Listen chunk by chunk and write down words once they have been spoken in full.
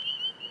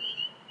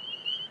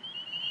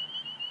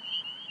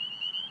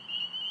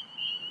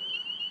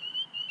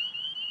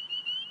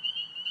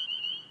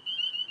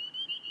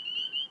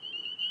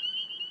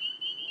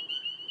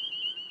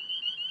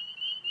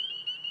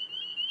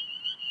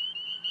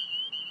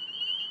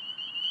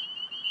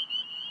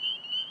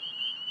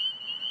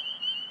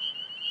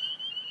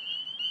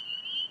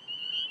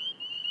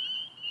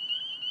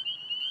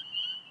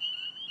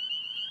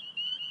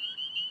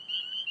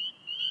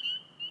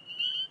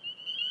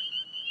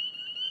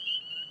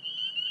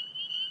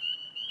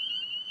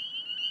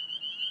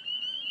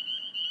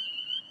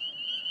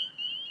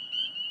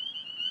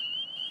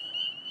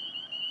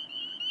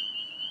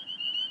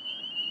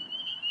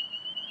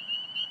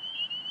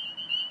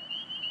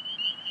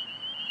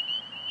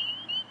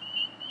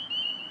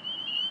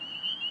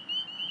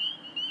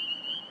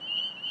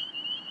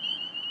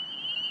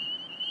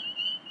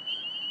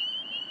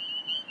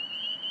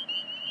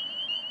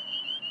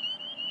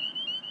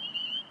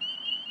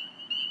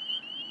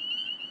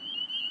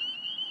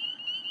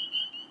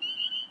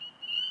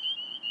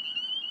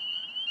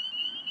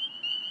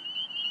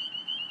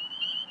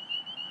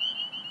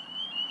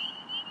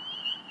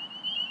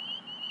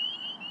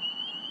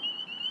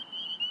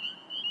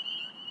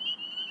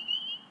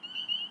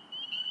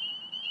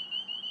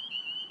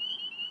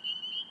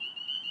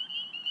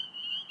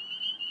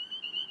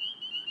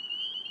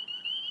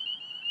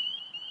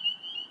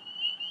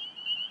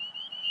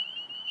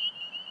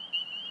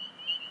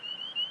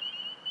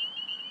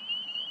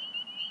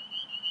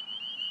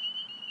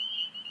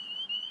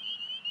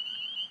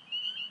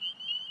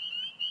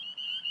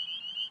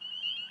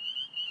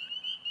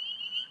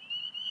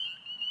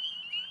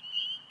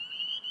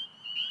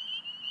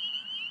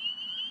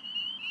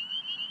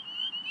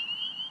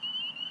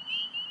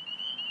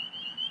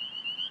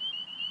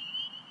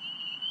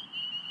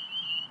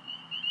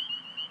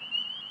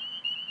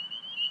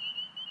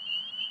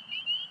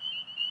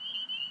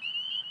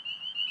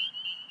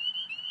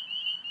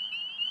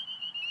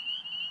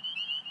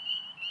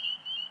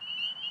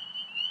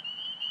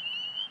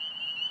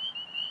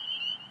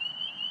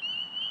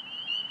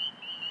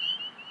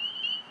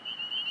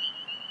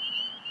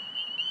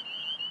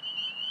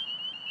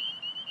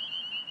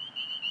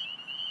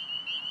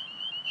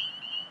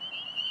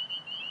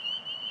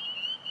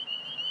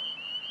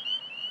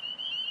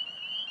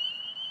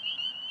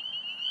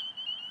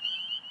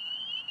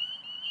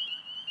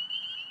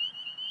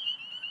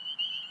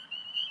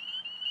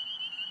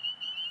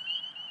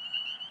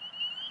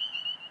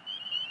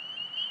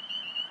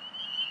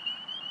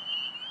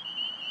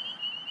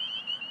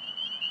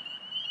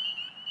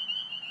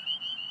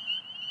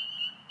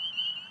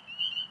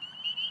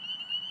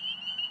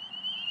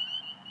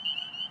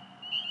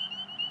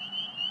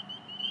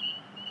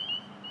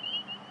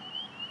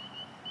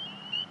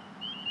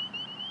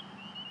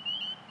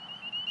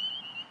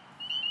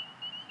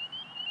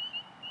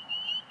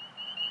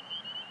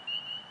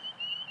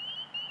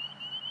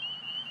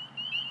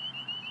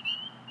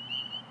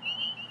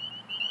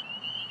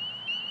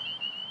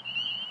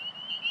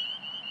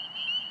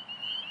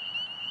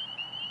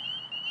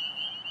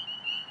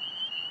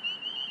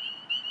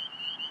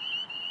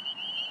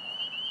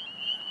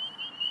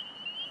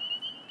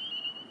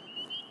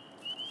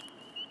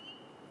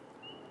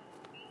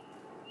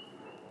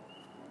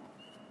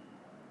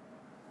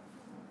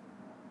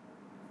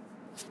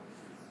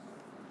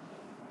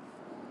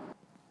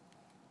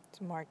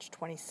March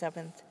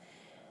 27th,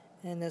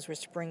 and those were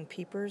spring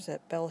peepers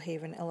at Belle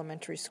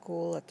Elementary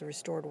School at the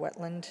restored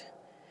wetland,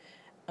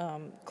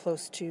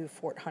 close to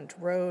Fort Hunt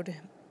Road,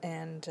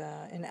 and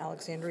in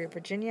Alexandria,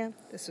 Virginia.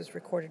 This was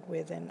recorded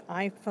with an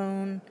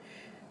iPhone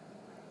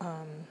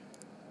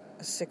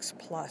 6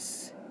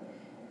 Plus,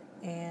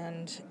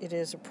 and it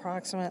is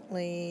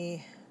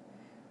approximately,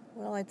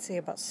 well, I'd say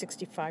about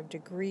 65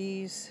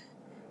 degrees,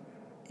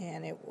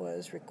 and it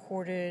was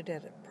recorded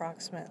at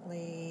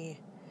approximately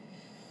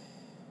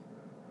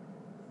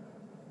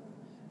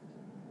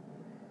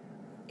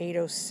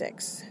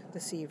 8:06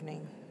 this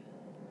evening.